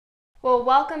Well,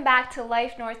 welcome back to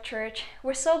Life North Church.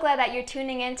 We're so glad that you're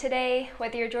tuning in today,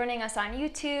 whether you're joining us on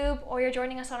YouTube or you're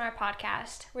joining us on our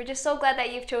podcast. We're just so glad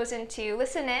that you've chosen to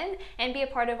listen in and be a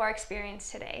part of our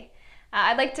experience today.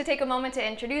 I'd like to take a moment to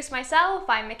introduce myself.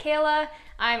 I'm Michaela.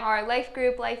 I'm our Life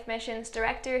Group Life Missions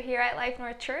Director here at Life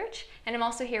North Church, and I'm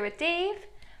also here with Dave.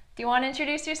 Do you want to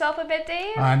introduce yourself a bit,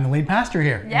 Dave? I'm the lead pastor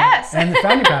here. Yes. And the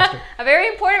founding pastor. A very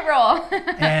important role.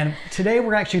 And today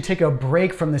we're actually take a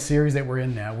break from the series that we're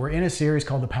in now. We're in a series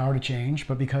called The Power to Change,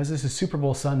 but because this is Super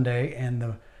Bowl Sunday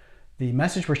and the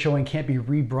message we're showing can't be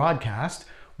rebroadcast,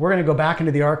 we're going to go back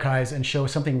into the archives and show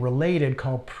something related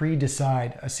called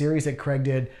Pre-Decide, a series that Craig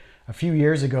did a few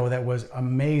years ago that was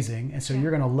amazing. And so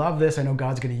you're going to love this. I know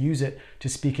God's going to use it to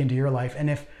speak into your life. And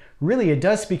if really it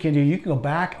does speak into you, you can go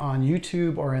back on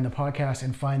YouTube or in the podcast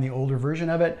and find the older version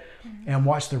of it and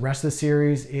watch the rest of the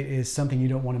series. It is something you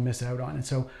don't want to miss out on. And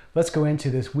so let's go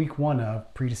into this week one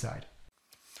of Pre-Decide.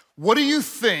 What do you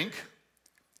think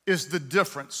is the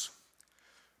difference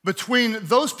between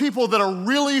those people that are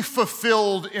really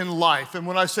fulfilled in life? And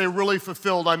when I say really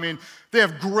fulfilled, I mean they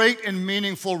have great and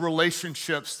meaningful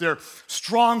relationships. They're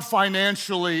strong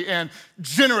financially and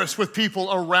generous with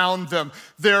people around them.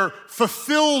 They're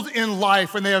fulfilled in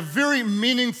life and they have very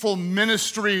meaningful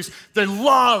ministries. They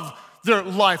love their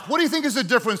life. What do you think is the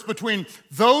difference between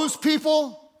those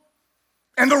people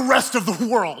and the rest of the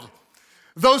world?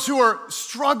 Those who are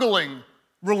struggling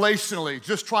relationally,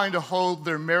 just trying to hold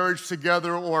their marriage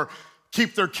together or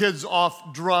keep their kids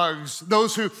off drugs.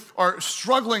 Those who are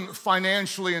struggling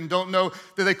financially and don't know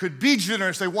that they could be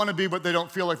generous, they want to be, but they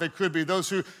don't feel like they could be. Those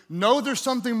who know there's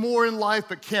something more in life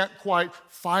but can't quite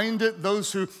find it.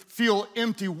 Those who feel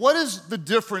empty. What is the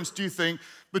difference, do you think,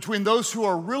 between those who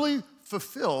are really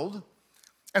fulfilled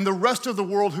and the rest of the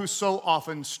world who's so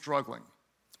often struggling?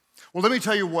 Well, let me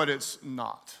tell you what it's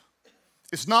not.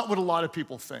 It's not what a lot of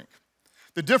people think.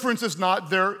 The difference is not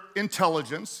their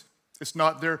intelligence, it's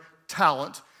not their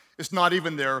talent, it's not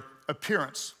even their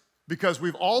appearance. Because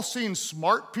we've all seen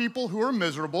smart people who are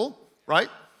miserable, right?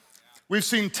 We've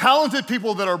seen talented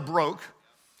people that are broke.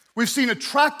 We've seen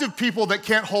attractive people that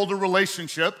can't hold a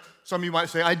relationship. Some of you might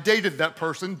say, I dated that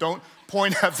person. Don't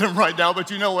point at them right now,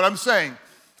 but you know what I'm saying.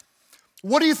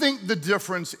 What do you think the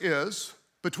difference is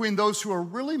between those who are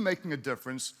really making a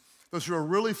difference, those who are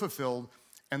really fulfilled,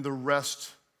 and the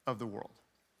rest of the world?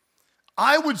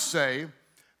 I would say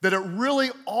that it really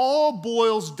all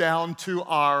boils down to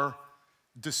our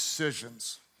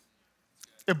decisions.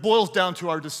 It boils down to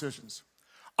our decisions.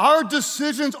 Our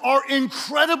decisions are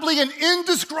incredibly and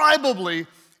indescribably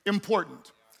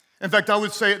important. In fact, I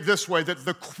would say it this way, that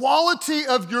the quality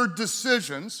of your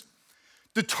decisions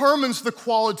determines the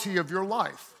quality of your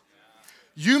life.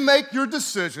 You make your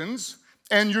decisions,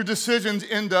 and your decisions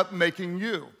end up making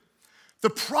you. The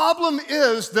problem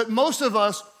is that most of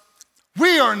us,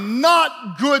 we are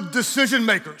not good decision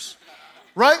makers,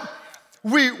 right?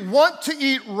 We want to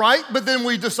eat right, but then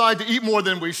we decide to eat more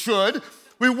than we should.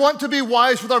 We want to be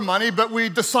wise with our money, but we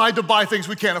decide to buy things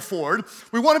we can't afford.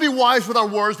 We want to be wise with our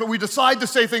words, but we decide to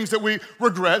say things that we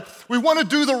regret. We want to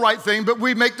do the right thing, but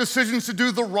we make decisions to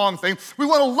do the wrong thing. We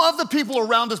want to love the people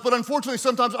around us, but unfortunately,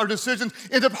 sometimes our decisions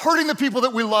end up hurting the people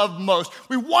that we love most.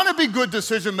 We want to be good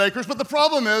decision makers, but the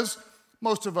problem is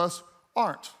most of us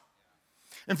aren't.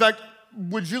 In fact,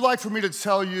 would you like for me to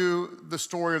tell you the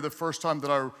story of the first time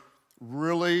that I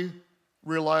really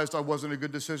realized I wasn't a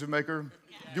good decision maker?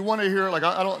 Do you want to hear it? Like,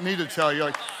 I don't need to tell you.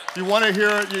 Like, if you want to hear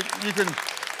it, you can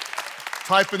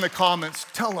type in the comments,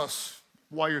 tell us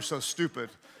why you're so stupid,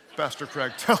 Pastor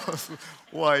Craig. Tell us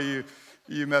why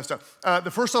you messed up.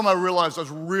 The first time I realized I was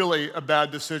really a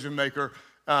bad decision maker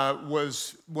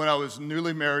was when I was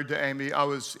newly married to Amy. I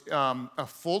was a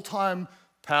full-time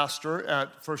pastor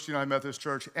at First United Methodist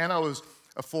Church, and I was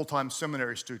a full-time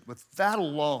seminary student. But that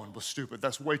alone was stupid.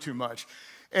 That's way too much.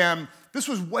 And this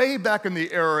was way back in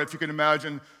the era, if you can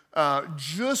imagine,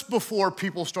 just before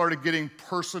people started getting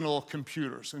personal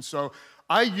computers. And so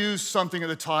I used something at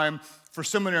the time for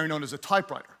seminary known as a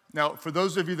typewriter. Now, for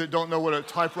those of you that don't know what a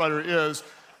typewriter is,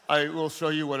 I will show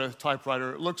you what a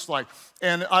typewriter looks like.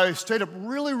 And I stayed up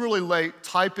really, really late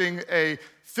typing a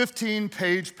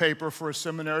 15-page paper for a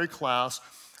seminary class.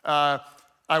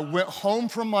 I went home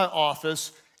from my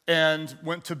office and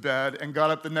went to bed and got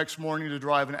up the next morning to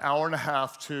drive an hour and a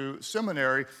half to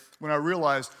seminary when I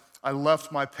realized I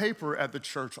left my paper at the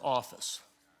church office.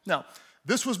 Now,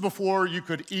 this was before you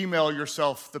could email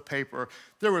yourself the paper.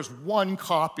 There was one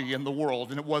copy in the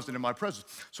world, and it wasn't in my presence.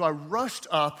 So I rushed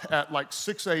up at like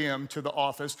 6 a.m. to the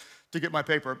office to get my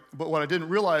paper. But what I didn't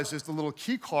realize is the little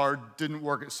key card didn't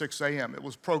work at 6 a.m. It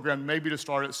was programmed maybe to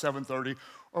start at 7:30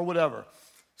 or whatever.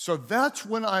 So that's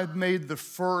when I made the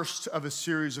first of a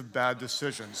series of bad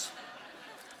decisions.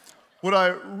 What I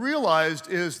realized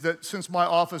is that since my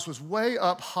office was way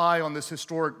up high on this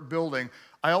historic building,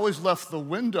 I always left the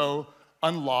window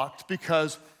unlocked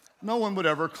because no one would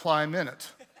ever climb in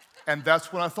it. And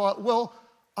that's when I thought, well,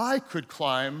 I could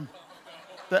climb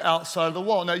the outside of the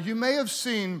wall. Now, you may have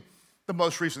seen the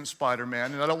most recent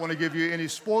Spider-Man, and I don't want to give you any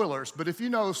spoilers, but if you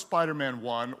know Spider-Man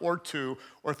 1 or 2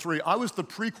 or 3, I was the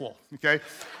prequel, okay?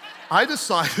 I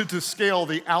decided to scale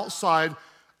the outside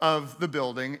of the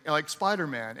building like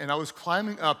Spider-Man, and I was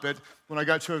climbing up it when I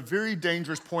got to a very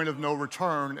dangerous point of no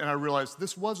return, and I realized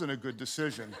this wasn't a good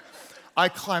decision. I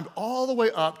climbed all the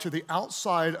way up to the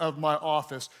outside of my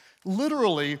office,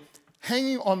 literally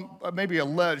hanging on maybe a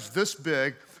ledge this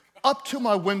big, up to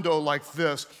my window like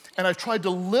this, and I tried to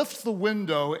lift the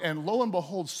window, and lo and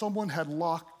behold, someone had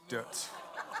locked it.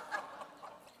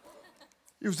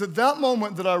 It was at that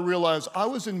moment that I realized I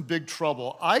was in big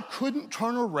trouble. I couldn't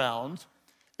turn around.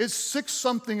 It's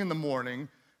 6-something in the morning.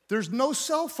 There's no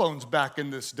cell phones back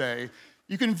in this day.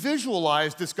 You can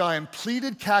visualize this guy in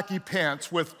pleated khaki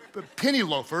pants with penny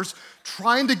loafers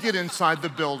trying to get inside the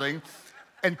building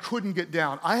and couldn't get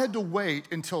down. I had to wait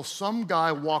until some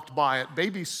guy walked by at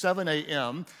maybe 7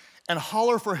 a.m. and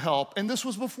holler for help, and this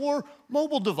was before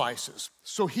mobile devices.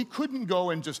 So he couldn't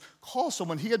go and just call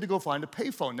someone. He had to go find a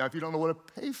payphone. Now, if you don't know what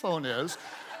a payphone is,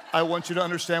 I want you to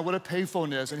understand what a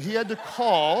payphone is. And he had to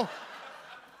call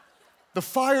the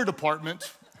fire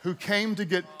department, who came to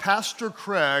get Pastor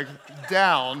Craig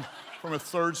down from a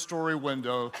 3rd-story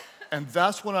window, and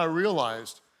that's when I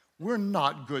realized we're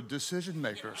not good decision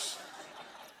makers.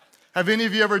 Have any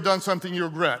of you ever done something you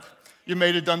regret? You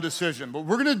made a dumb decision. What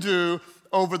we're gonna do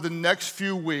over the next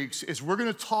few weeks is we're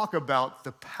gonna talk about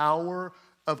the power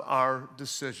of our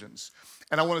decisions.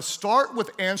 And I want to start with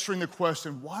answering the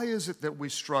question, why is it that we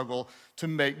struggle to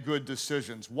make good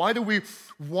decisions? Why do we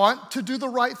want to do the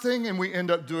right thing and we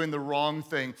end up doing the wrong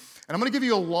thing? And I'm going to give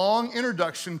you a long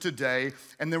introduction today,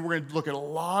 and then we're going to look at a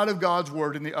lot of God's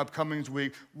word in the upcoming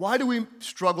week. Why do we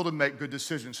struggle to make good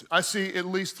decisions? I see at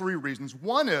least 3 reasons.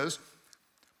 One is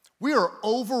we are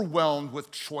overwhelmed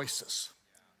with choices.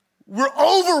 We're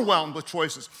overwhelmed with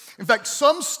choices. In fact,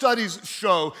 some studies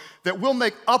show that we'll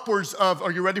make upwards of,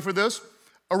 are you ready for this?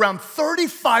 Around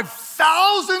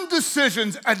 35,000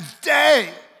 decisions a day.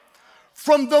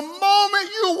 From the moment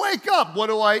you wake up, what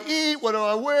do I eat? What do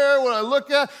I wear? What do I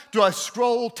look at? Do I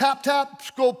scroll, tap,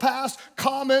 scroll past,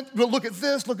 comment, look at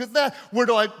this, look at that? How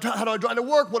do I drive to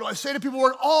work? What do I say to people at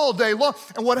work? All day long.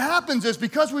 And what happens is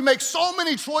because we make so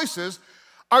many choices,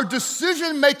 our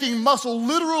decision-making muscle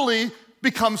literally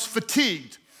becomes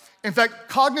fatigued. In fact,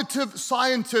 cognitive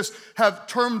scientists have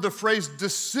termed the phrase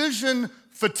decision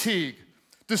fatigue.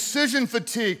 Decision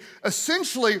fatigue.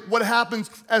 Essentially, what happens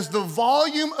as the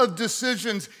volume of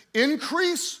decisions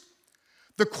increase,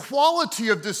 the quality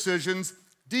of decisions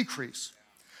decrease.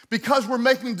 Because we're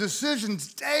making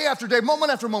decisions day after day,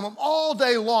 moment after moment, all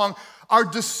day long, our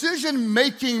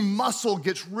decision-making muscle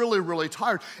gets really, really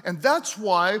tired. And that's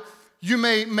why you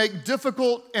may make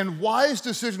difficult and wise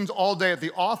decisions all day at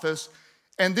the office,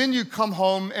 and then you come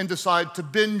home and decide to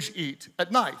binge eat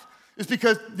at night. It's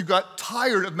because you got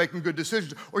tired of making good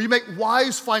decisions. Or you make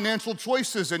wise financial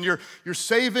choices and you're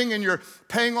saving and you're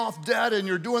paying off debt and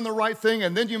you're doing the right thing,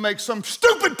 and then you make some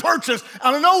stupid purchase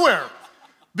out of nowhere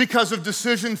because of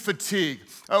decision fatigue.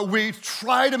 We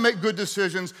try to make good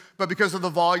decisions, but because of the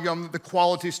volume, the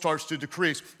quality starts to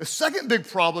decrease. The second big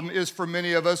problem is for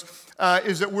many of us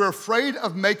is that we're afraid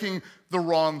of making the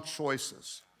wrong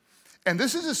choices. And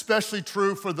this is especially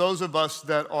true for those of us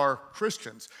that are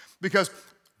Christians, because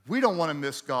we don't want to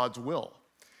miss God's will.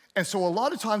 And so a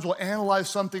lot of times we'll analyze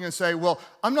something and say, well,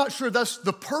 I'm not sure that's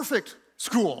the perfect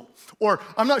school, or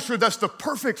I'm not sure that's the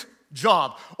perfect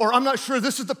job, or I'm not sure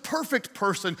this is the perfect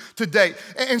person to date.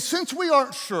 And since we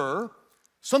aren't sure,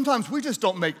 sometimes we just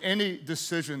don't make any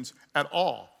decisions at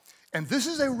all. And this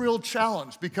is a real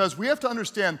challenge because we have to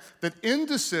understand that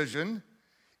indecision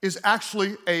is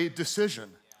actually a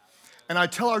decision. And I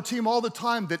tell our team all the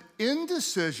time that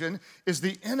indecision is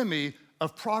the enemy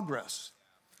of progress.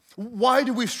 Why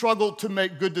do we struggle to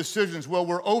make good decisions? Well,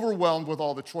 we're overwhelmed with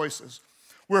all the choices.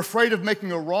 We're afraid of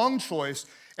making a wrong choice,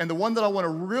 and the one that I want to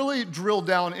really drill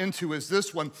down into is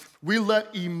this one. We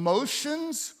let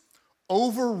emotions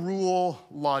overrule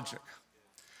logic.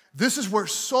 This is where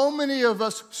so many of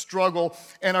us struggle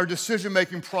and our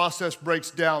decision-making process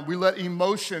breaks down. We let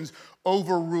emotions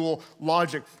overrule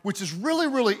logic, which is really,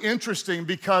 really interesting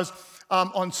because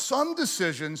on some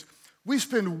decisions, we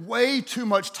spend way too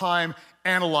much time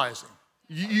analyzing.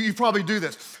 You probably do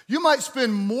this. You might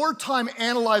spend more time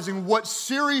analyzing what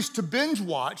series to binge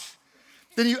watch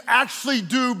than you actually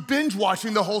do binge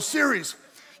watching the whole series.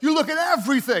 You look at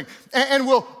everything and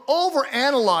will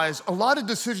overanalyze a lot of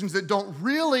decisions that don't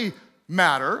really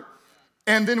matter,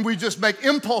 and then we just make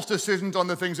impulse decisions on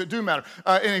the things that do matter.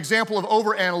 An example of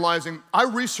overanalyzing, I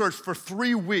researched for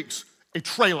 3 weeks a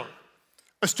trailer,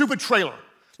 a stupid trailer,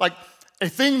 like a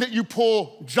thing that you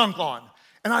pull junk on.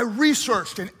 And I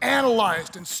researched and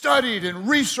analyzed and studied and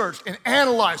researched and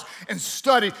analyzed and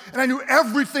studied. And I knew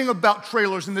everything about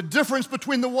trailers and the difference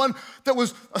between the one that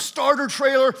was a starter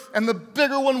trailer and the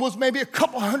bigger one was maybe a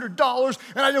couple $100.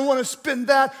 And I didn't want to spend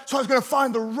that, so I was going to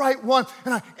find the right one.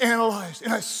 And I analyzed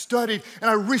and I studied and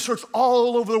I researched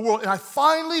all over the world. And I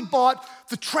finally bought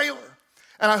the trailer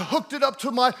and I hooked it up to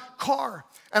my car.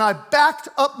 And I backed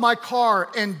up my car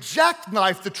and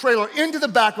jackknifed the trailer into the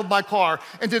back of my car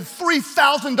and did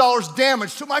 $3,000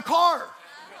 damage to my car.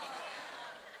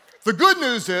 The good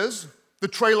news is the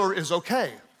trailer is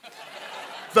okay.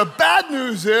 The bad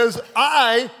news is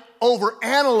I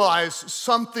overanalyzed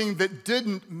something that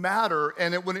didn't matter,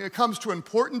 and when it comes to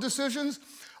important decisions,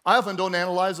 I often don't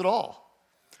analyze at all.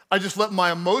 I just let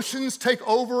my emotions take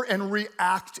over and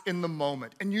react in the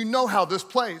moment. And you know how this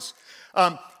plays.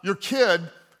 Your kid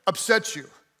upsets you,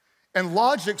 and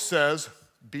logic says,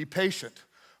 be patient.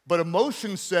 But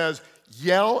emotion says,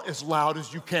 yell as loud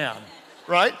as you can,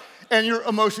 right? And your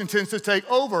emotion tends to take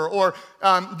over. Or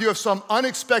you have some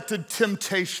unexpected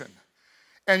temptation,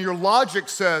 and your logic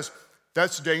says,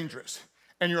 that's dangerous.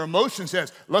 And your emotion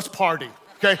says, let's party,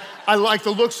 okay? I like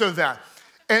the looks of that.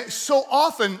 And so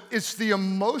often, it's the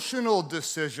emotional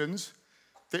decisions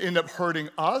that end up hurting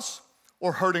us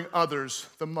or hurting others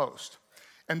the most.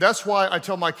 And that's why I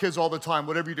tell my kids all the time,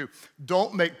 whatever you do,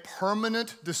 don't make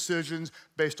permanent decisions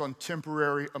based on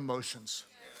temporary emotions.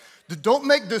 Don't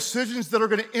make decisions that are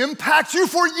going to impact you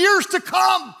for years to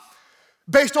come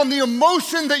based on the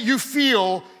emotion that you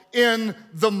feel in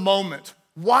the moment.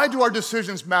 Why do our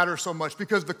decisions matter so much?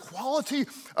 Because the quality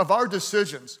of our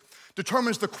decisions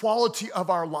determines the quality of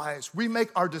our lives. We make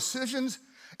our decisions,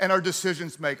 and our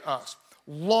decisions make us.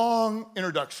 Long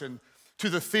introduction to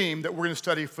the theme that we're going to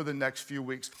study for the next few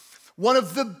weeks. One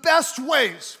of the best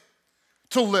ways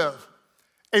to live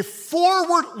a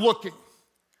forward-looking,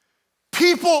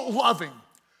 people-loving,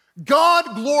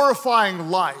 God-glorifying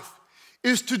life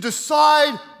is to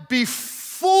decide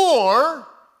before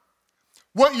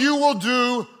what you will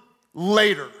do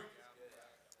later.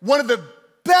 One of the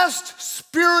best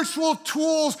spiritual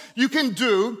tools you can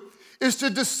do is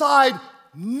to decide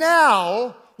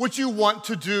now what you want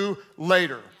to do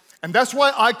later. And that's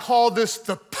why I call this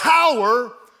the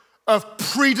power of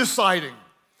pre-deciding.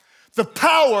 The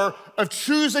power of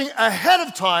choosing ahead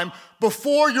of time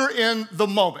before you're in the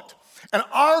moment. And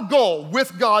our goal,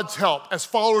 with God's help as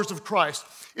followers of Christ,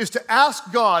 is to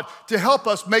ask God to help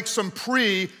us make some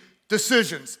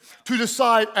pre-decisions, to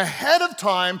decide ahead of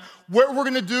time what we're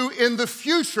going to do in the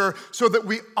future so that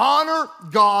we honor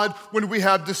God when we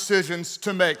have decisions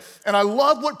to make. And I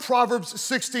love what Proverbs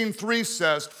 16:3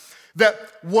 says, that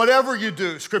whatever you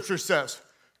do, Scripture says,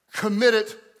 commit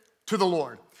it to the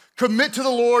Lord. Commit to the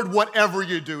Lord whatever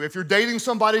you do. If you're dating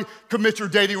somebody, commit your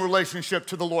dating relationship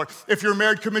to the Lord. If you're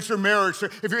married, commit your marriage.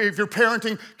 If you're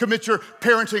parenting, commit your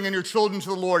parenting and your children to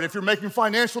the Lord. If you're making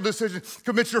financial decisions,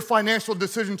 commit your financial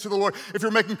decisions to the Lord. If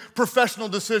you're making professional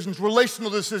decisions,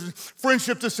 relational decisions,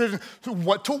 friendship decisions,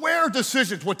 what to wear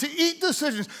decisions, what to eat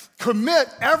decisions, commit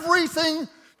everything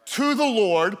to the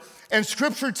Lord. And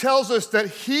Scripture tells us that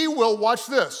He will, watch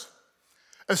this,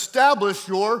 establish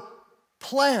your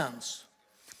plans.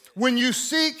 When you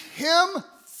seek Him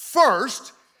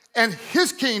first and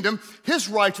His kingdom, His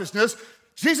righteousness,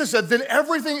 Jesus said, then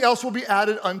everything else will be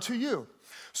added unto you.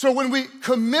 So when we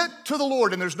commit to the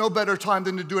Lord, and there's no better time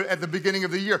than to do it at the beginning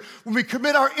of the year, when we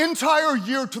commit our entire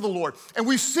year to the Lord and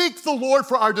we seek the Lord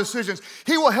for our decisions,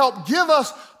 He will help give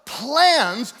us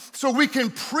plans so we can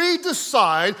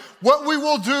pre-decide what we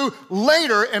will do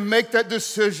later and make that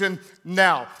decision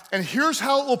now. And here's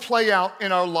how it will play out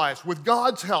in our lives. With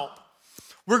God's help,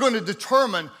 we're going to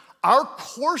determine our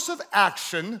course of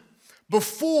action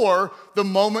before the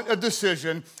moment of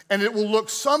decision, and it will look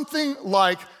something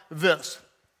like this.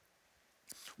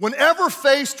 Whenever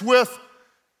faced with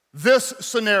this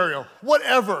scenario,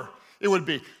 whatever it would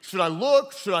be, should I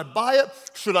look? Should I buy it?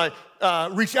 Should I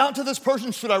reach out to this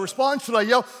person? Should I respond? Should I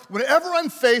yell? Whenever I'm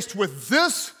faced with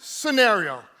this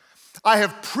scenario, I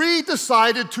have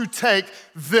pre-decided to take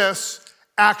this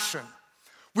action.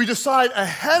 We decide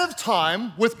ahead of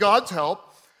time, with God's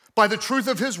help, by the truth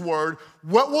of His word,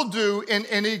 what we'll do in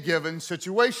any given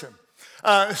situation.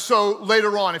 So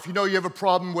later on, if you know you have a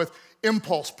problem with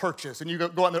impulse purchase and you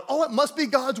go out there, oh, it must be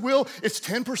God's will, it's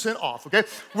 10% off, okay?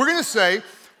 We're gonna say,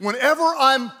 whenever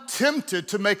I'm tempted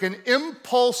to make an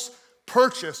impulse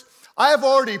purchase, I have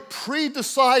already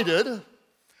pre-decided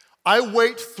I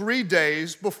wait 3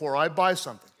 days before I buy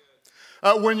something.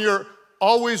 When you're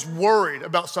always worried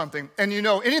about something and you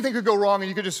know anything could go wrong and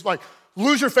you could just like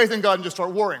lose your faith in God and just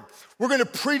start worrying. We're gonna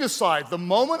pre-decide the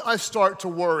moment I start to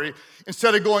worry,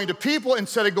 instead of going to people,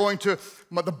 instead of going to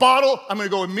the bottle, I'm gonna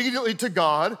go immediately to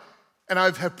God, and I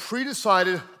have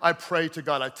pre-decided I pray to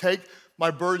God. I take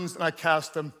my burdens and I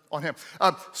cast them on Him.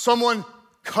 Someone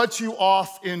cuts you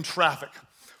off in traffic.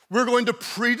 We're going to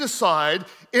pre-decide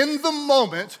in the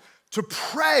moment to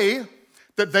pray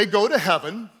that they go to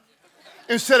heaven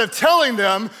instead of telling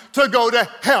them to go to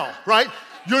hell, right?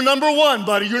 You're number one,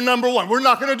 buddy, you're number one. We're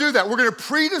not gonna do that. We're gonna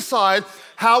pre-decide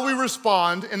how we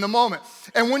respond in the moment.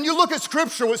 And when you look at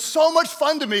scripture, what's so much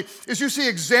fun to me is you see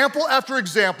example after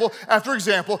example after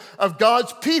example of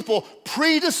God's people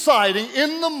pre-deciding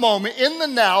in the moment, in the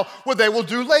now, what they will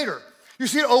do later. You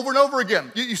see it over and over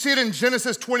again. You see it in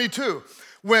Genesis 22,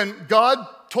 when God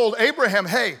told Abraham,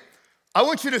 hey, I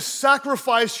want you to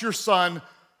sacrifice your son,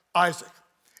 Isaac.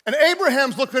 And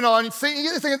Abraham's looking on,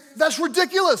 thinking, that's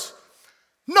ridiculous.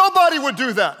 Nobody would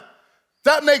do that.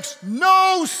 That makes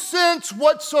no sense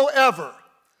whatsoever.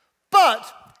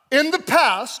 But in the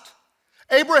past,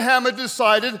 Abraham had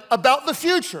decided about the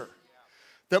future,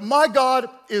 that my God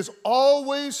is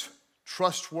always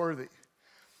trustworthy.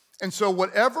 And so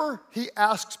whatever He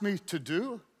asks me to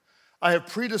do, I have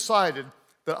pre-decided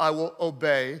that I will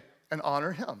obey and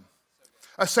honor Him.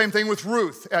 Same thing with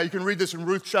Ruth. You can read this in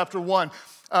Ruth chapter 1.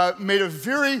 Made a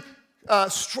very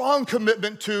strong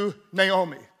commitment to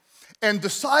Naomi and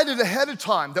decided ahead of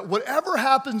time that whatever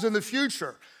happens in the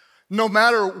future, no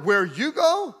matter where you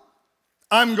go,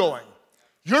 I'm going.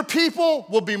 Your people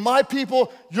will be my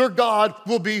people. Your God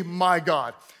will be my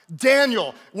God.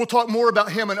 Daniel, we'll talk more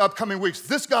about him in upcoming weeks.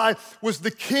 This guy was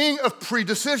the king of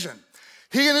pre-decision.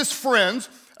 He and his friends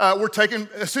were taken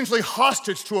essentially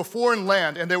hostage to a foreign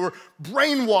land, and they were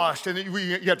brainwashed, and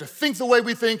you have to think the way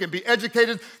we think and be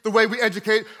educated the way we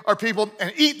educate our people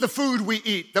and eat the food we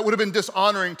eat. That would have been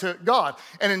dishonoring to God.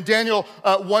 And in Daniel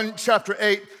 1 chapter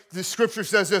 8, the scripture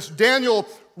says this, Daniel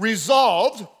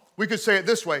resolved, we could say it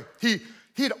this way, he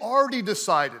had already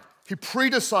decided, he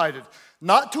pre-decided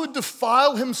not to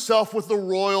defile himself with the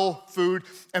royal food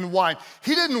and wine.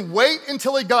 He didn't wait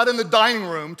until he got in the dining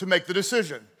room to make the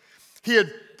decision. He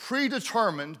had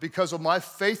predetermined, because of my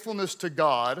faithfulness to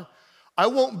God, I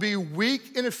won't be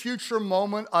weak in a future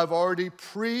moment. I've already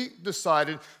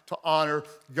pre-decided to honor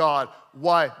God.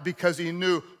 Why? Because he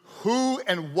knew who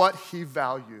and what he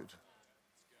valued.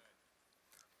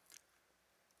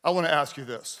 I want to ask you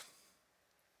this.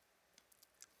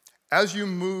 As you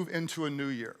move into a new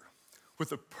year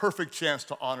with a perfect chance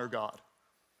to honor God,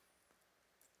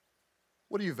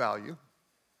 what do you value?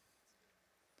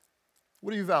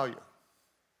 What do you value?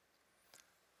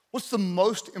 What's the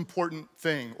most important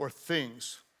thing or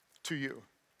things to you?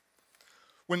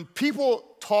 When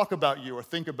people talk about you or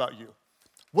think about you,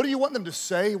 what do you want them to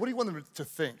say? What do you want them to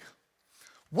think?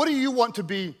 What do you want to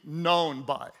be known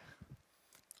by?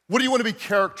 What do you want to be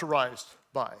characterized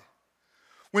by?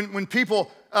 When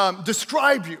people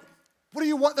describe you, what do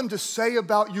you want them to say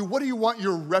about you? What do you want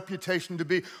your reputation to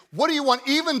be? What do you want,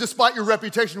 even despite your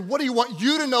reputation, what do you want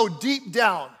you to know deep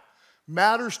down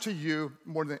matters to you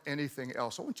more than anything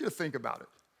else? I want you to think about it.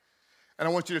 And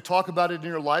I want you to talk about it in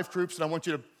your life groups, and I want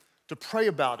you to pray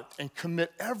about it and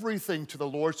commit everything to the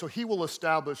Lord so he will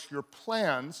establish your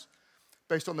plans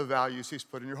based on the values he's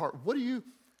put in your heart. What do you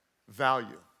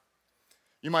value?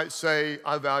 You might say,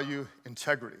 I value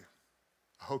integrity.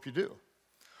 I hope you do.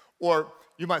 Or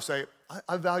you might say,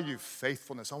 I value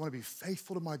faithfulness. I want to be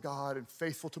faithful to my God and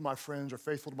faithful to my friends or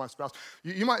faithful to my spouse.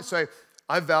 You might say,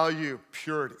 I value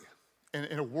purity.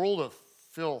 In a world of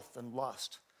filth and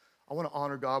lust, I want to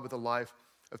honor God with a life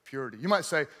of purity. You might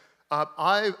say,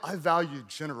 I value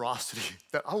generosity,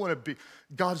 that I want to be,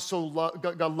 God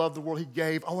loved the world, he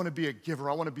gave. I want to be a giver.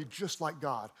 I want to be just like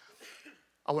God.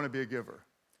 I want to be a giver.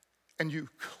 And you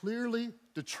clearly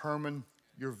determine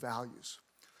your values.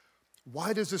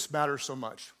 Why does this matter so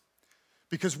much?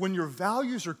 Because when your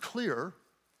values are clear,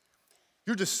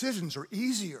 your decisions are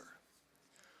easier.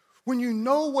 When you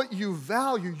know what you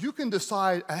value, you can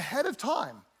decide ahead of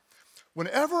time.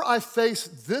 Whenever I face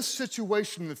this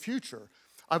situation in the future,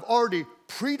 I've already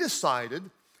pre-decided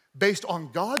based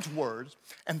on God's words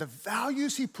and the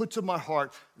values he puts in my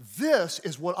heart, this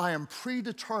is what I am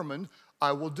predetermined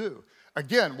I will do.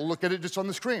 Again, we'll look at it just on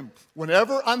the screen.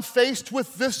 Whenever I'm faced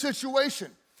with this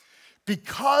situation,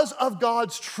 because of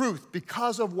God's truth,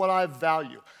 because of what I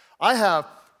value. I have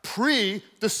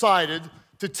pre-decided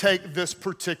to take this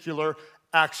particular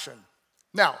action.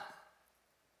 Now,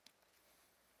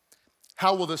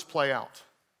 how will this play out?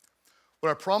 What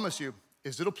I promise you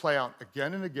is it'll play out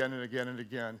again and again and again and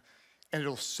again, and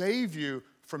it'll save you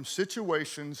from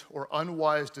situations or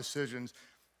unwise decisions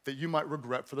that you might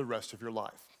regret for the rest of your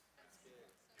life.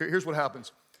 Here's what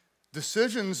happens.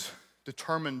 Decisions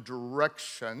determine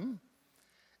direction,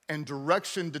 and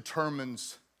direction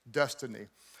determines destiny.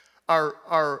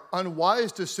 Our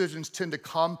unwise decisions tend to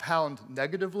compound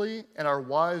negatively, and our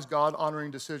wise,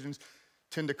 God-honoring decisions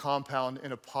tend to compound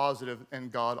in a positive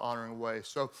and God-honoring way.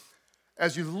 So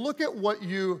as you look at what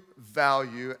you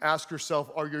value, ask yourself,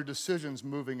 are your decisions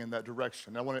moving in that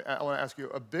direction? I want to ask you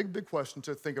a big question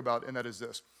to think about, and that is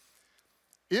this.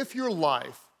 If your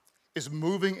life is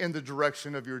moving in the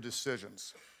direction of your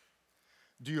decisions,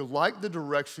 do you like the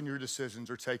direction your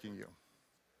decisions are taking you?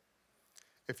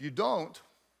 If you don't,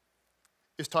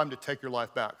 it's time to take your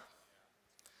life back.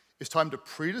 It's time to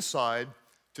pre-decide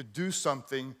to do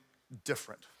something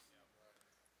different.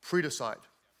 Pre-decide.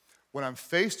 When I'm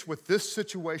faced with this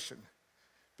situation,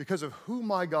 because of who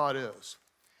my God is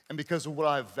and because of what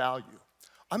I value,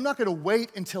 I'm not going to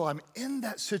wait until I'm in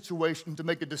that situation to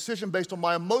make a decision based on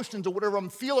my emotions or whatever I'm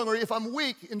feeling or if I'm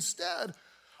weak. Instead,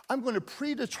 I'm going to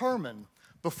predetermine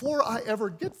before I ever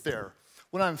get there.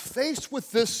 When I'm faced with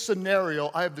this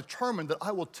scenario, I have determined that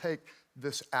I will take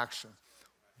this action.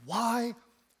 Why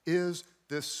is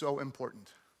this so important?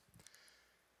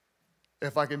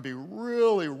 If I can be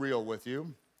really real with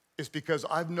you, it's because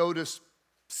I've noticed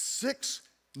 6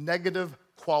 negative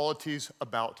qualities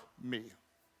about me.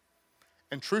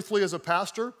 And truthfully, as a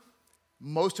pastor,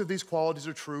 most of these qualities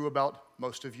are true about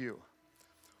most of you.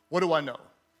 What do I know?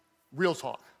 Real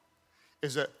talk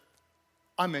is that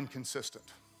I'm inconsistent.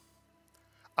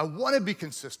 I want to be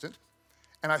consistent,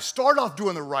 and I start off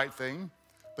doing the right thing,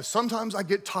 but sometimes I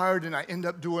get tired and I end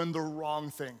up doing the wrong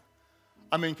thing.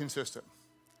 I'm inconsistent.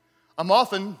 I'm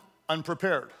often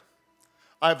unprepared.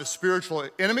 I have a spiritual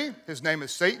enemy. His name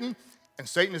is Satan, and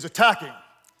Satan is attacking.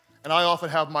 And I often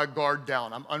have my guard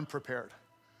down. I'm unprepared.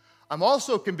 I'm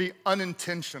also can be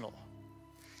unintentional.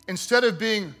 Instead of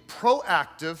being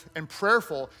proactive and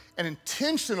prayerful and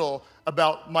intentional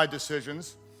about my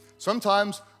decisions,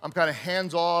 sometimes I'm kind of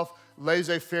hands-off,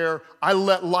 laissez-faire. I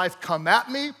let life come at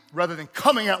me rather than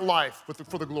coming at life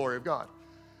for the glory of God.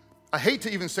 I hate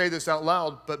to even say this out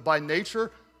loud, but by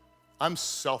nature, I'm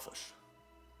selfish.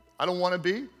 I don't want to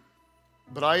be,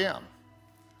 but I am.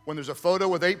 When there's a photo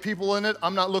with 8 people in it,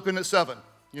 I'm not looking at 7.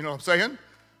 You know what I'm saying?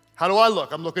 How do I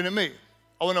look? I'm looking at me.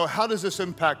 I want to know, how does this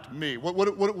impact me? What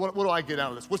do I get out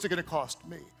of this? What's it going to cost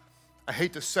me? I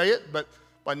hate to say it, but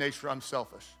by nature, I'm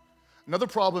selfish. Another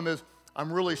problem is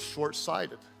I'm really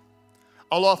short-sighted.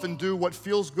 I'll often do what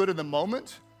feels good in the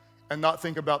moment and not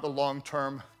think about the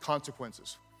long-term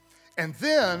consequences. And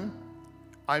then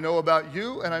I know about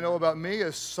you and I know about me,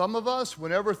 as some of us,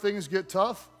 whenever things get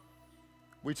tough,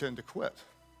 we tend to quit.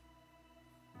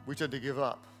 We tend to give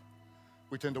up.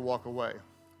 We tend to walk away.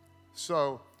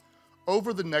 So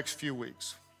over the next few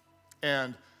weeks,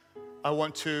 and I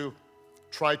want to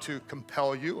try to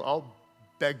compel you, I'll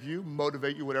beg you,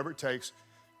 motivate you, whatever it takes,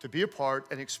 to be a part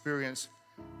and experience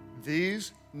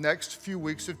these next few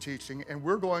weeks of teaching, and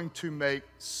we're going to make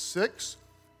 6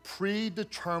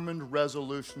 predetermined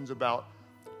resolutions about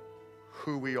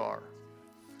who we are.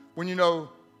 When you know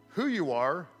who you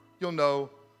are, you'll know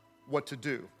what to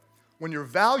do. When your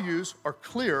values are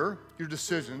clear, your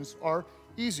decisions are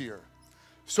easier.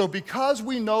 So because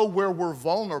we know where we're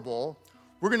vulnerable,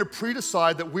 we're going to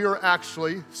pre-decide that we are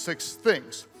actually 6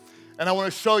 things. And I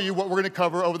want to show you what we're going to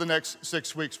cover over the next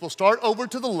 6 weeks. We'll start over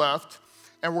to the left,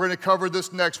 and we're going to cover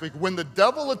this next week. When the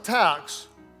devil attacks,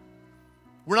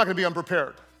 we're not going to be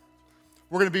unprepared.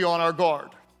 We're going to be on our guard.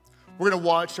 We're going to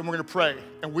watch and we're going to pray,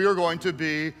 and we are going to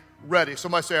be ready.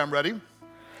 Somebody say, I'm ready.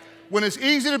 When it's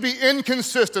easy to be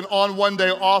inconsistent on one day,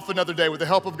 off another day, with the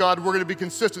help of God, we're going to be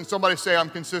consistent. Somebody say, I'm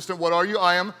consistent. What are you?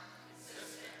 I am.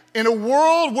 In a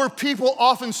world where people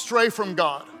often stray from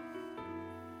God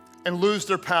and lose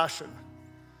their passion,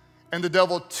 and the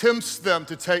devil tempts them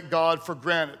to take God for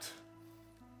granted,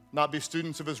 not be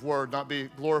students of his word, not be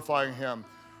glorifying him,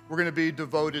 we're going to be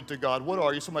devoted to God. What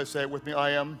are you? Somebody say it with me.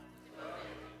 I am.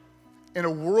 In a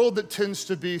world that tends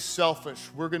to be selfish,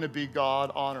 we're going to be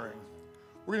God-honoring.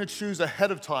 We're going to choose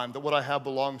ahead of time that what I have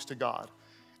belongs to God.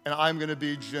 And I'm going to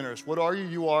be generous. What are you?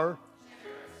 You are?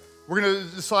 We're going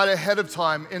to decide ahead of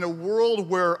time in a world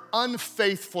where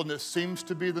unfaithfulness seems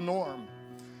to be the norm.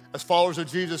 As followers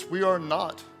of Jesus, we are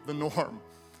not the norm.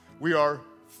 We are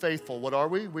faithful. What are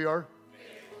we? We are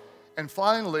And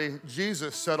finally,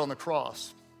 Jesus said on the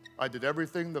cross, I did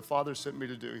everything the Father sent me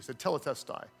to do. He said,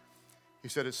 tetelestai. He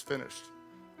said, it's finished.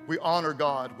 We honor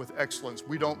God with excellence.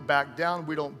 We don't back down.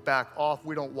 We don't back off.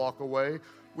 We don't walk away.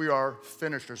 We are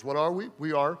finishers. What are we?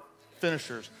 We are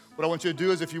finishers. What I want you to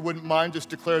do is, if you wouldn't mind, just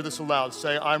declare this aloud.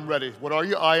 Say, I'm ready. What are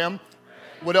you? I am.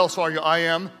 What else are you? I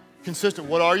am consistent.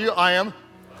 What are you? I am.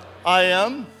 I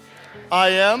am. I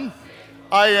am.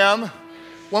 I am.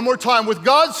 One more time. With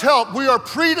God's help, we are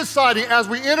pre-deciding as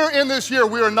we enter in this year,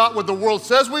 we are not what the world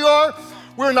says we are.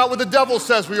 We are not what the devil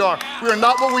says we are. We are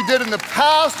not what we did in the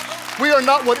past. We are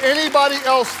not what anybody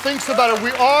else thinks about it.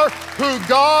 We are who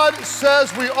God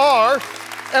says we are.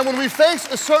 And when we face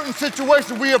a certain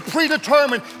situation, we have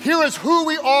predetermined, here is who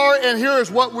we are and here is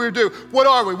what we do. What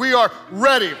are we? We are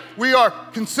ready. We are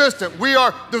consistent. We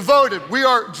are devoted. We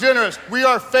are generous. We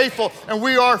are faithful. And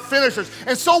we are finishers.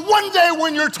 And so one day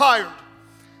when you're tired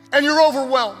and you're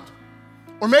overwhelmed,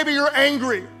 or maybe you're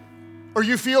angry, or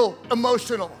you feel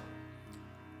emotional,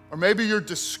 or maybe you're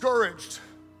discouraged,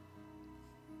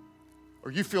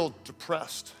 or you feel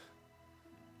depressed,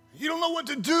 you don't know what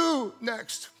to do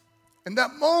next. In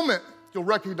that moment, you'll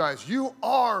recognize you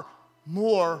are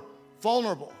more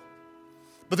vulnerable.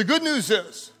 But the good news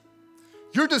is,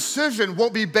 your decision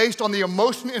won't be based on the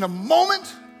emotion in a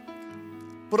moment,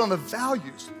 but on the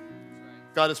values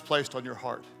God has placed on your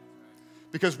heart.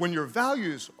 Because when your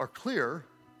values are clear,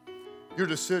 your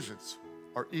decisions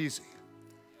are easy.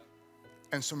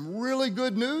 And some really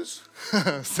good news,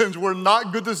 since we're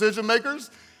not good decision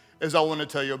makers, is I want to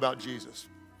tell you about Jesus.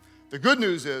 The good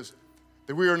news is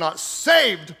that we are not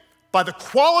saved by the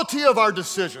quality of our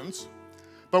decisions,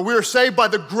 but we are saved by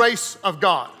the grace of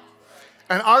God.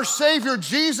 And our Savior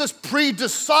Jesus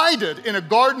pre-decided in a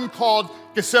garden called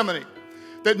Gethsemane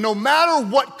that no matter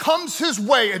what comes his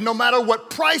way and no matter what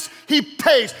price he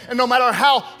pays and no matter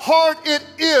how hard it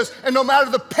is and no matter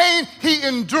the pain he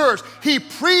endures, he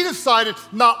pre-decided,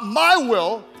 not my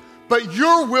will, but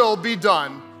your will be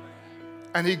done.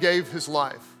 And he gave his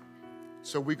life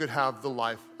so we could have the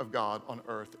life of God on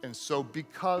earth. And so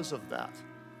because of that,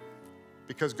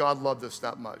 because God loved us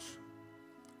that much,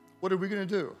 what are we going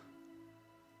to do?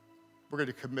 We're going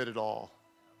to commit it all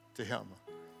to him.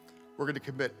 We're going to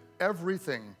commit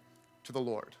everything to the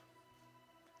Lord,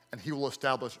 and he will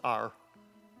establish our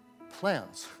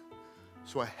plans.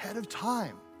 So ahead of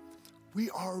time, we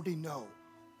already know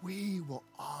we will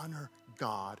honor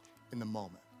God in the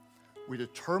moment. We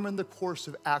determine the course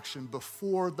of action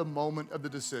before the moment of the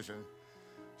decision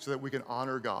so that we can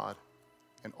honor God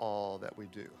in all that we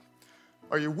do.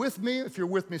 Are you with me? If you're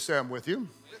with me, say I'm with you.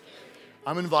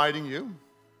 I'm inviting you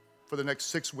for the next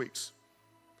 6 weeks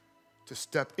to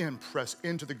step in, press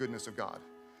into the goodness of God.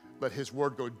 Let his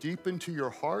word go deep into your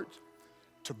heart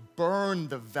to burn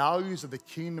the values of the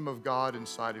kingdom of God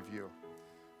inside of you.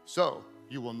 So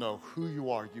you will know who you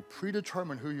are. You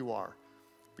predetermine who you are.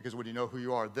 Because when you know who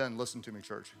you are, then listen to me,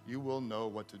 church, you will know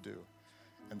what to do.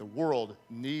 And the world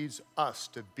needs us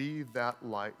to be that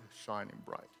light shining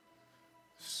bright.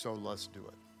 So let's do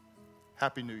it.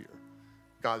 Happy New Year.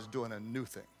 God's doing a new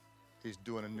thing. He's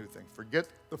doing a new thing. Forget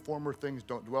the former things.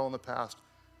 Don't dwell on the past.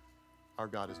 Our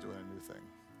God is doing a new thing.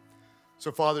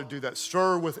 So, Father, do that.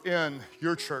 Stir within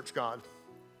your church, God.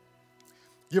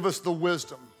 Give us the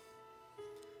wisdom,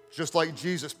 just like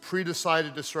Jesus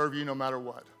pre-decided to serve you no matter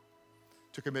what,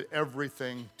 to commit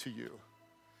everything to you.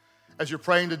 As you're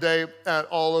praying today at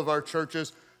all of our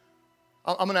churches,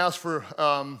 I'm going to ask for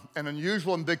an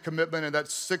unusual and big commitment, and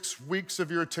that's 6 weeks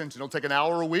of your attention. It'll take an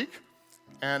hour a week.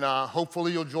 And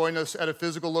hopefully you'll join us at a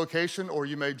physical location, or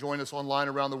you may join us online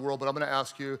around the world. But I'm going to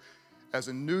ask you, as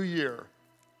a new year,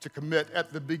 to commit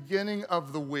at the beginning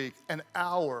of the week an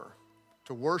hour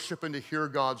to worship and to hear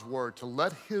God's word, to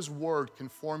let his word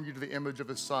conform you to the image of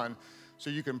his son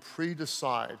so you can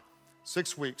pre-decide.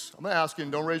 6 weeks. I'm going to ask you,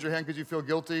 and don't raise your hand because you feel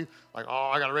guilty, like, oh,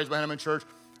 I got to raise my hand, I'm in church.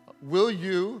 Will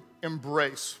you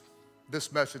embrace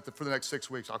this message for the next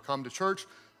 6 weeks? I'll come to church,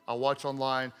 I'll watch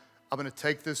online. I'm going to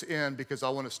take this in because I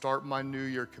want to start my new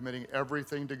year committing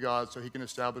everything to God so he can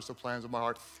establish the plans of my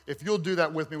heart. If you'll do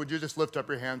that with me, would you just lift up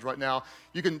your hands right now?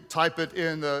 You can type it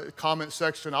in the comment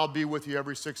section. I'll be with you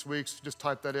every 6 weeks. Just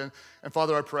type that in. And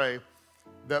Father, I pray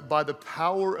that by the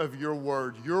power of your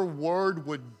word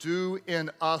would do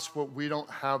in us what we don't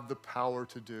have the power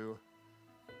to do,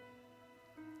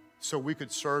 so we could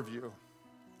serve you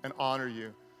and honor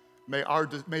you. May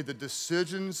the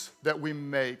decisions that we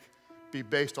make be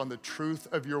based on the truth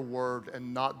of your word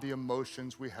and not the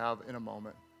emotions we have in a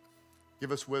moment.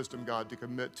 Give us wisdom, God, to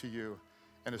commit to you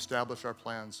and establish our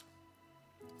plans.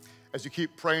 As you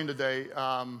keep praying today,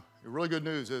 the really good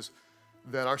news is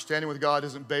that our standing with God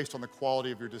isn't based on the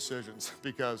quality of your decisions,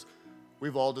 because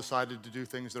we've all decided to do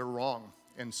things that are wrong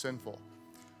and sinful.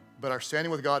 But our standing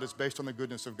with God is based on the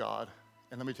goodness of God.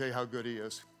 And let me tell you how good he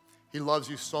is. He loves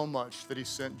you so much that he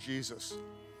sent Jesus,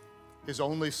 his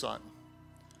only son,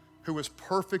 who was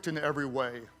perfect in every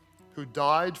way, who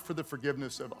died for the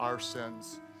forgiveness of our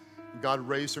sins. God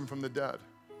raised him from the dead.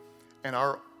 And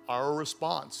our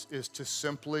response is to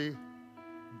simply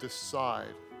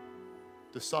decide.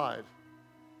 Decide.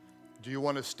 Do you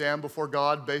want to stand before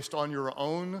God based on your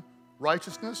own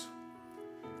righteousness?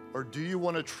 Or do you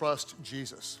want to trust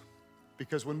Jesus?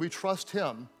 Because when we trust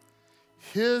him,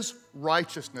 his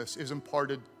righteousness is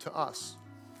imparted to us.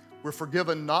 We're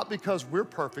forgiven not because we're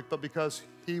perfect, but because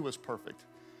he was perfect.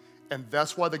 And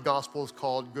that's why the gospel is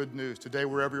called good news. Today,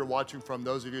 wherever you're watching from,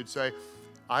 those of you who'd say,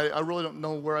 I really don't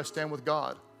know where I stand with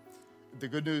God. The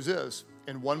good news is,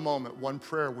 in one moment, one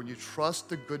prayer, when you trust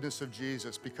the goodness of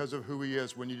Jesus because of who he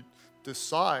is, when you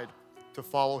decide to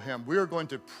follow him, we are going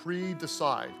to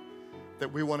pre-decide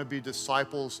that we want to be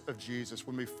disciples of Jesus.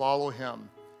 When we follow him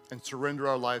and surrender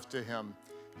our lives to him,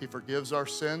 he forgives our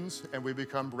sins and we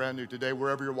become brand new. Today,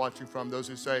 wherever you're watching from, those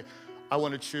who say, I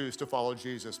want to choose to follow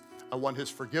Jesus. I want his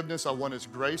forgiveness. I want his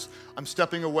grace. I'm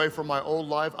stepping away from my old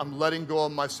life. I'm letting go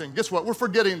of my sin. Guess what? We're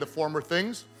forgetting the former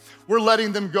things. We're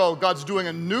letting them go. God's doing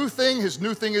a new thing. His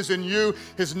new thing is in you.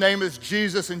 His name is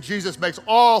Jesus, and Jesus makes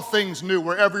all things new.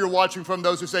 Wherever you're watching from,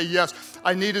 those who say, yes,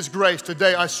 I need his grace.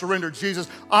 Today, I surrender. Jesus,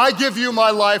 I give you my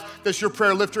life. That's your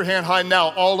prayer. Lift your hand high now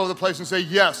all over the place and say,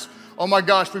 yes. Oh my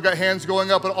gosh, we've got hands going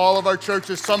up in all of our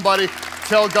churches. Somebody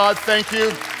tell God thank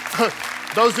you.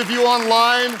 Those of you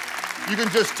online, you can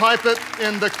just type it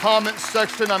in the comments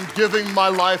section. I'm giving my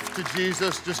life to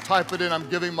Jesus. Just type it in. I'm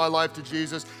giving my life to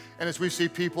Jesus. And as we see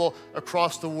people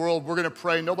across the world, we're going to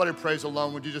pray. Nobody prays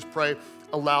alone. Would you just pray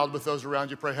aloud with those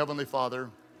around you? Pray, Heavenly Father,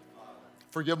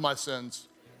 forgive my sins.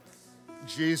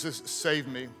 Jesus, save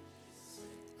me.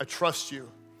 I trust you.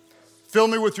 Fill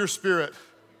me with your Spirit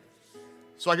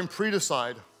so I can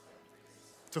pre-decide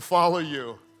to follow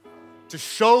you, to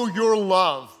show your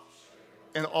love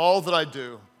in all that I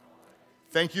do.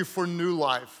 Thank you for new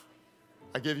life.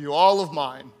 I give you all of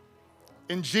mine.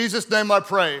 In Jesus' name I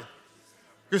pray.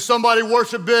 Because somebody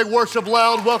worship big, worship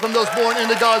loud. Welcome those born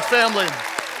into God's family.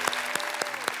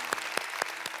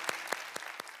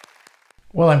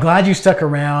 Well, I'm glad you stuck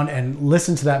around and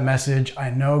listened to that message. I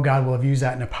know God will have used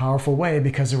that in a powerful way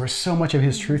because there was so much of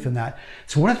his truth in that.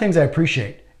 So one of the things I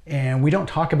appreciate, and we don't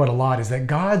talk about a lot, is that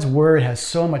God's word has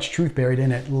so much truth buried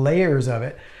in it, layers of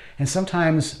it. And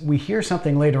sometimes we hear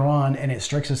something later on and it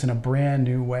strikes us in a brand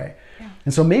new way. Yeah.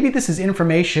 And so maybe this is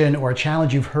information or a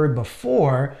challenge you've heard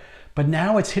before, but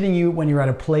now it's hitting you when you're at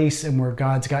a place and where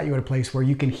God's got you at a place where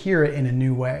you can hear it in a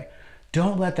new way.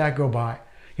 Don't let that go by.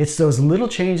 It's those little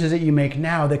changes that you make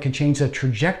now that can change the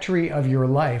trajectory of your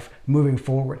life moving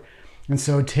forward. And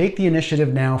so take the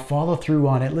initiative now, follow through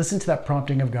on it, listen to that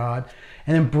prompting of God,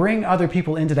 and then bring other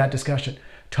people into that discussion.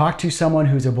 Talk to someone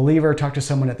who's a believer, talk to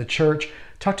someone at the church,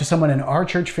 talk to someone in our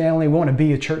church family. We want to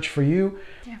be a church for you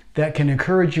that can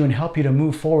encourage you and help you to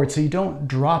move forward so you don't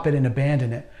drop it and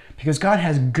abandon it. Because God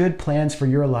has good plans for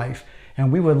your life,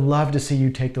 and we would love to see you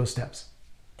take those steps.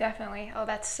 Definitely. Oh,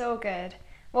 that's so good.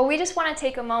 Well, we just want to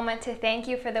take a moment to thank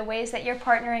you for the ways that you're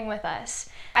partnering with us.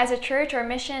 As a church, our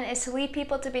mission is to lead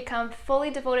people to become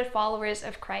fully devoted followers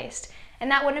of Christ, and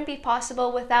that wouldn't be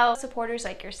possible without supporters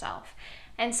like yourself.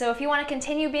 And so if you want to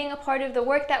continue being a part of the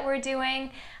work that we're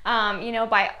doing,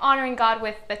 by honoring God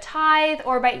with the tithe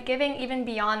or by giving even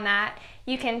beyond that,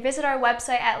 you can visit our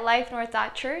website at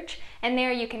lifenorth.church, and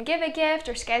there you can give a gift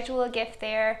or schedule a gift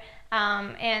there.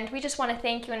 And we just want to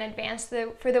thank you in advance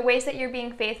for the ways that you're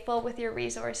being faithful with your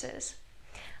resources.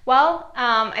 Well,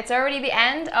 it's already the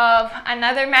end of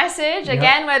another message.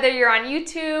 Again, whether you're on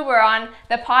YouTube or on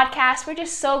the podcast, we're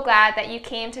just so glad that you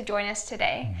came to join us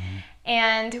today. Mm-hmm.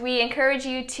 And we encourage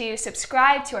you to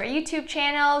subscribe to our YouTube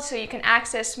channel so you can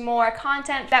access more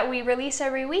content that we release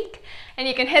every week. And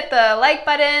you can hit the like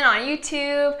button on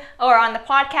YouTube or on the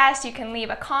podcast. You can leave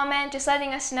a comment just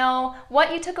letting us know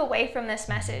what you took away from this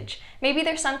message. Maybe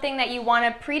there's something that you want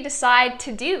to pre-decide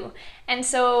to do. And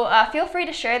so feel free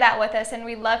to share that with us, and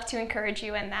we'd love to encourage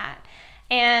you in that.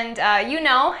 And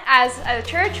as a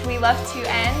church, we love to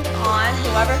end on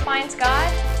whoever finds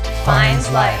God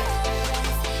finds life.